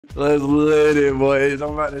Let's let it, boys.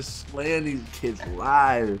 I'm about to slam these kids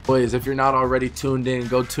live. Boys, if you're not already tuned in,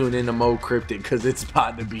 go tune in to Mo Cryptic because it's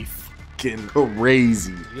about to be fucking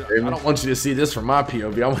crazy. I don't want you to see this from my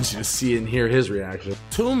POV. I want you to see and hear his reaction.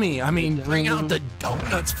 To me, I mean, bring out the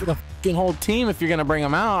donuts for the fucking whole team if you're going to bring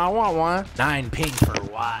them out. I want one. 9 pink for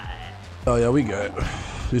what? Oh, yeah, we good.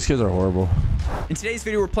 These kids are horrible. In today's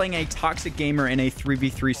video, we're playing a toxic gamer in a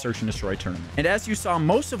 3v3 search and destroy tournament. And as you saw,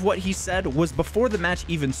 most of what he said was before the match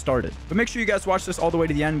even started. But make sure you guys watch this all the way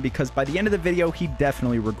to the end because by the end of the video, he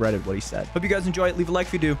definitely regretted what he said. Hope you guys enjoy it. Leave a like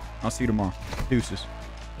if you do. I'll see you tomorrow. Deuces.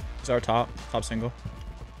 This is our top single.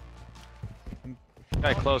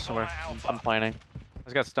 Guy close somewhere. I'm planning.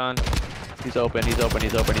 He's got stunned. He's open. He's open.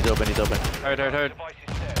 He's open. He's open. He's open. Heard.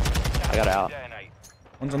 I got out.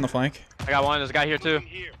 One's on the flank. I got one. There's a guy here too.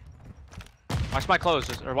 Watch my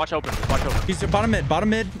close. Or watch open. Just watch open. He's bottom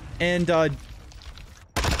mid, and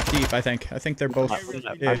deep. I think they're both.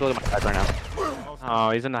 Yeah. I look at my side right now.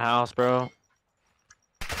 Oh, he's in the house, bro.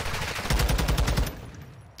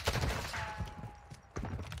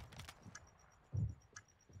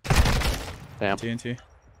 Damn. TNT.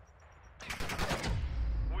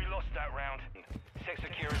 We lost that round. Set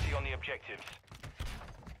security on the objectives.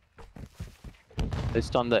 They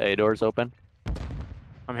stunned the A doors open.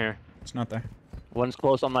 I'm here. It's not there. One's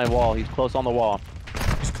close on my wall. He's close on the wall.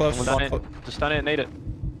 He's close. Just stun it and nade it.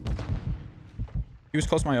 He was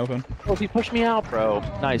close to my open. Oh, he pushed me out, bro.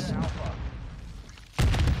 Nice.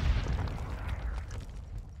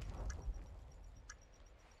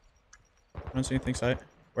 I don't see anything sight.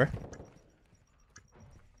 Where?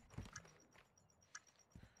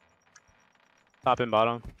 Top and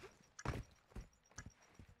bottom.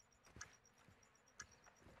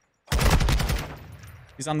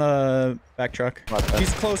 He's on the back truck.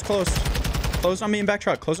 He's close. Close on me in back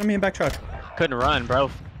truck. Close on me in back truck. Couldn't run,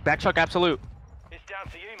 bro. Back truck absolute. It's down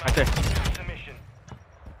to you, mate. Right there. Submission.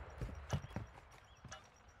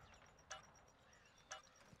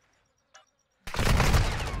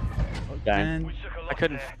 Okay. And I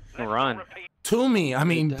couldn't run. To me, I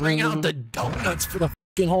mean, bring out the donuts for the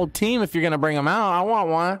fucking whole team if you're going to bring them out. I want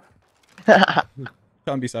one.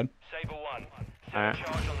 tell him B-side. Saber 1. Set Alright. a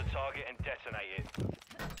charge on the target and detonate it.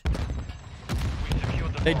 We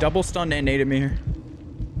secured the They bomb. double stunned and naded me here.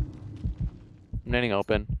 I'm landing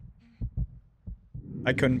open.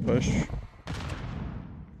 I couldn't push. Shit,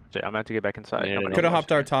 I'm gonna have to get back inside. Could I'm have gonna-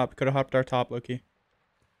 hopped our top. Could have hopped our top, Loki.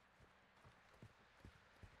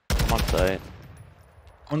 I'm on site.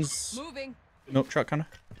 One's Moving. nope truck kinda.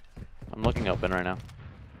 I'm looking open right now.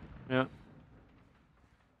 Yeah.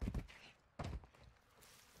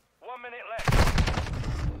 1 minute left.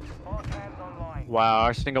 Hard hands online. Wow,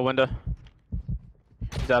 our single window.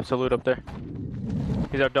 He's absolute up there.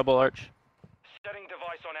 He's our double arch. Setting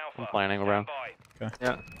device on Alpha. I'm planning around. Stand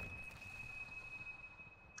Yeah. by.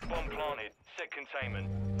 Bomb planted. Set containment.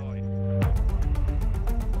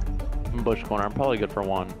 I'm in bush corner. I'm probably good for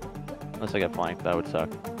one. Unless I get flanked, that would suck.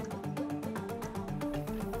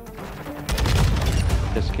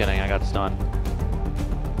 Just kidding, I got stunned.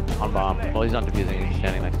 On bomb. Well, he's not defusing, he's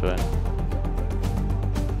standing next to it.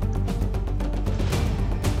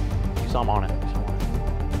 You saw him on it.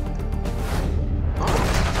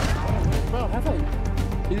 Bro, have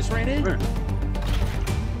I? He just ran in. Where?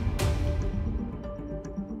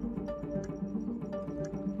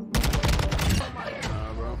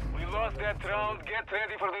 We lost that round. Get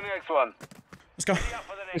ready for the next one. Let's go. For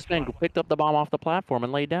the This next man picked up the bomb off the platform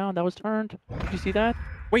and laid down. That was turned. Did you see that?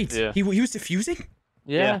 Wait, Yeah. he was defusing?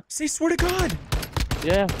 Yeah. Say swear to God.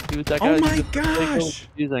 Yeah. He was that guy. Oh He my was gosh.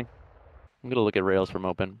 confusing. I'm gonna look at rails from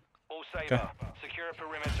open. All Saber. Okay. Secure a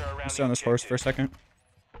perimeter around I'm still on this horse for a second.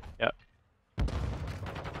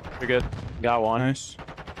 You're good. Got one. Nice.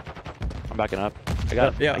 I'm backing up. I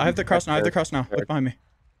got. Yeah, I have the cross now. I have the cross now. Look behind me.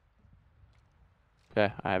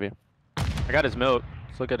 Okay, I have you. I got his milk.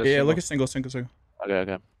 Let's look at his. Yeah, look single. at single. Okay,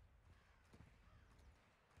 okay.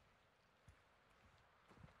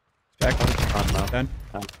 Back. Front now. Dead.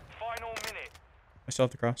 Final minute. I still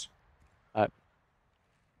have the cross. Alright.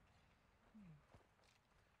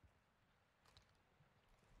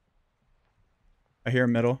 I hear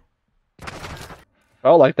him middle.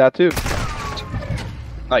 Oh, like that too.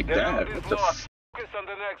 Like The round that. is What the lost. Focus on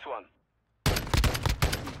the next one.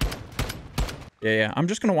 Yeah. I'm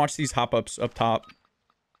just gonna watch these hop ups up top.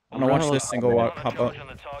 I'm gonna watch this single hop up. Charge on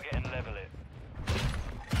the target and level it.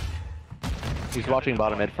 He's watching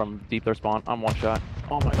bottom mid from deep their spawn. I'm one shot.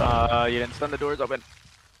 Oh my god. You didn't stun the doors open.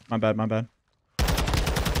 My bad.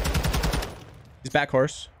 He's back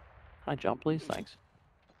horse. Can I jump, please? Thanks.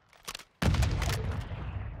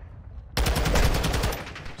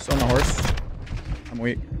 Still on the horse. I'm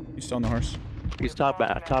weak. He's still on the horse. He's top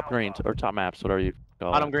greens or top maps, whatever you call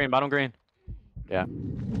it. Bottom green, bottom green. Yeah.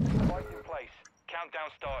 Device in place. Countdown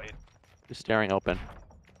started. Just staring open.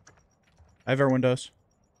 I have our windows.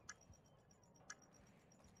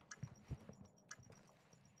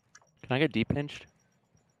 Can I get deep pinched?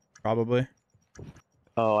 Probably.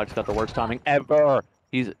 Oh, I just got the worst timing ever.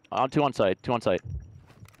 He's on two on site. Two on site.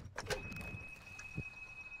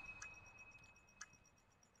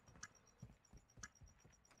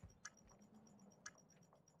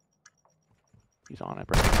 He's on it,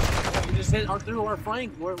 bro. We just hit through our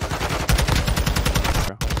flank.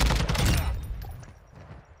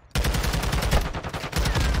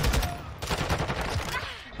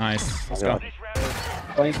 Nice. Let's go.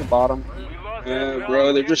 Flank the bottom. Yeah,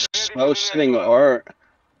 bro, they're just slow sitting art.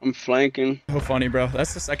 I'm flanking. So funny, bro.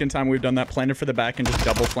 That's the second time we've done that. Planted for the back and just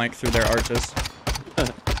double flank through their arches.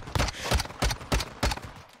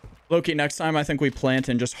 Loki, next time I think we plant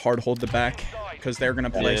and just hard hold the back because they're going to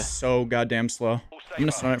play so goddamn slow. I'm going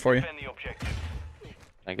to stun it for you.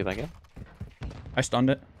 Thank you, thank you. I stunned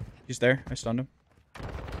it. He's there. I stunned him.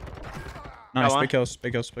 Nice. Big kills.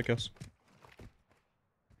 Big kills. Big kills.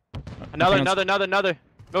 Another.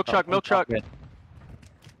 Milk truck, milk truck. Milk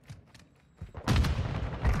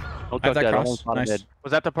I have that dead. cross. Almost bottom Nice. mid.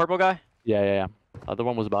 Was that the purple guy? Yeah. Other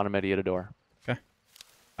one was bottom mid. He hit a door. Okay.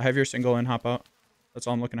 I have your single in. Hop out. That's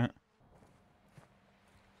all I'm looking at.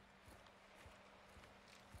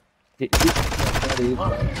 The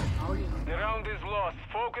round is lost.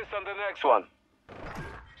 Focus on the next one.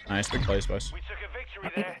 Nice. Big plays, boys. We took a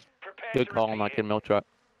victory there. Prepare Good to call on that repeat kid milk truck.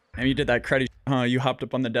 And you did that credit, huh? You hopped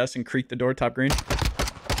up on the desk and creaked the door top green.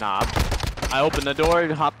 Nah. I opened the door,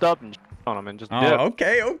 hopped up, and on him and just Oh, dipped.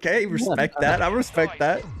 okay. Respect that. I respect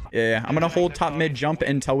that. Yeah. I'm gonna hold top mid jump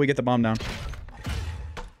until we get the bomb down.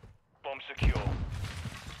 Bomb secure.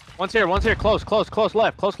 One's here. Close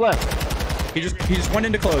left. He just went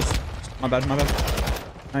into close. My bad.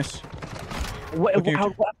 Nice. Okay.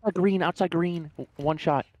 Outside green. One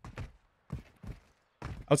shot.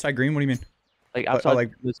 Outside green. What do you mean? Like Oh, outside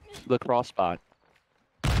like- the cross spot.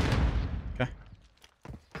 Okay.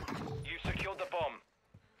 You secured the bomb.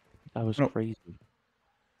 That was No. crazy.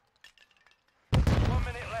 1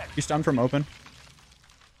 minute left. He's stunned from open.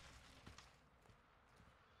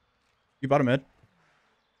 You bottom mid.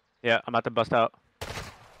 Yeah, I'm about to bust out.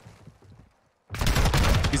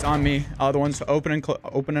 He's on me. Other one's open and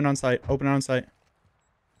on site. Open and on site.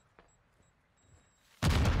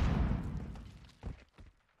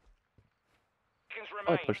 Seconds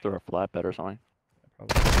Probably remain. push through a flatbed or something.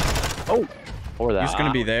 Oh, or that. He's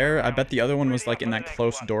gonna be there. I bet the other one was like in that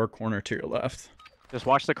close door corner to your left. Just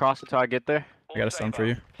watch the cross until I get there. I got a stun for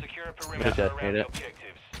you. Secure a Could've perimeter just around made the it.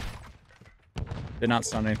 objectives. Did not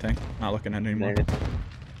stun anything. Not looking at it anymore.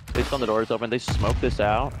 They saw the doors open. They smoked this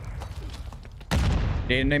out.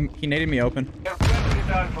 He naded me open. Your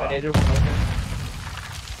friendly is over.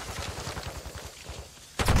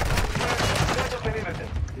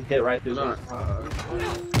 Hit right through the.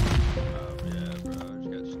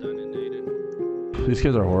 These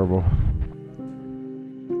kids are horrible.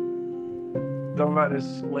 Talking about to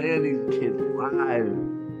slaying these kids live.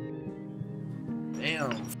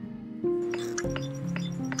 Damn.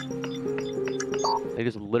 They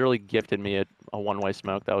just literally gifted me a one-way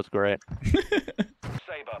smoke. That was great.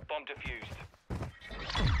 Saber, bomb defused.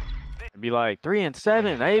 It'd be like 3 and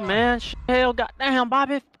 7. Hey man, hell, goddamn,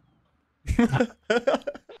 Bobby.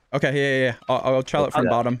 Okay, yeah. I'll trial it from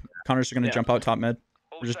bottom. Connor's gonna Yeah. jump out top mid.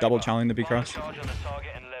 We're just double challenging the B cross. Charge on the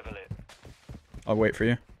target and level it. I'll wait for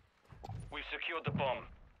you. We've secured the bomb.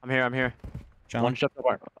 I'm here. Challenge.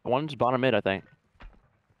 One's bottom mid, I think.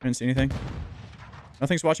 Didn't see anything.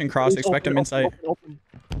 Nothing's watching cross. Expect him inside. Open.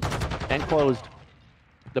 And closed.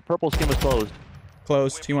 The purple skin was closed.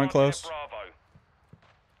 Closed. He went close. Bravo.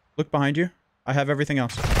 Look behind you. I have everything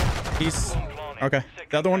else. He's okay.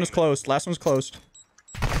 The other one was closed. Last one's closed.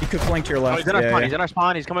 He could flank to your Oh, left. he's in our spawn. Yeah. He's in our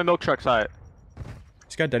spawn. He's coming milk truck side.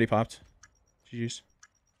 He's got Daddy popped. GG's.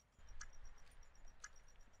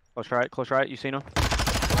 Close right. You seen him?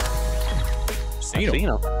 Seen him. Seen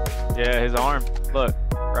him. Yeah, his arm. Look,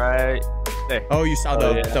 right there. Oh, you saw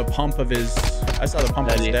Oh, the yeah. pump of his. I saw the pump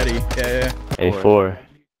of his Daddy. Daddy. Yeah. A4.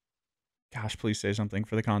 Gosh, please say something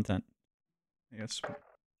for the content. Yes.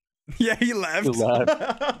 Yeah, he left. He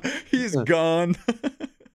left. He's gone.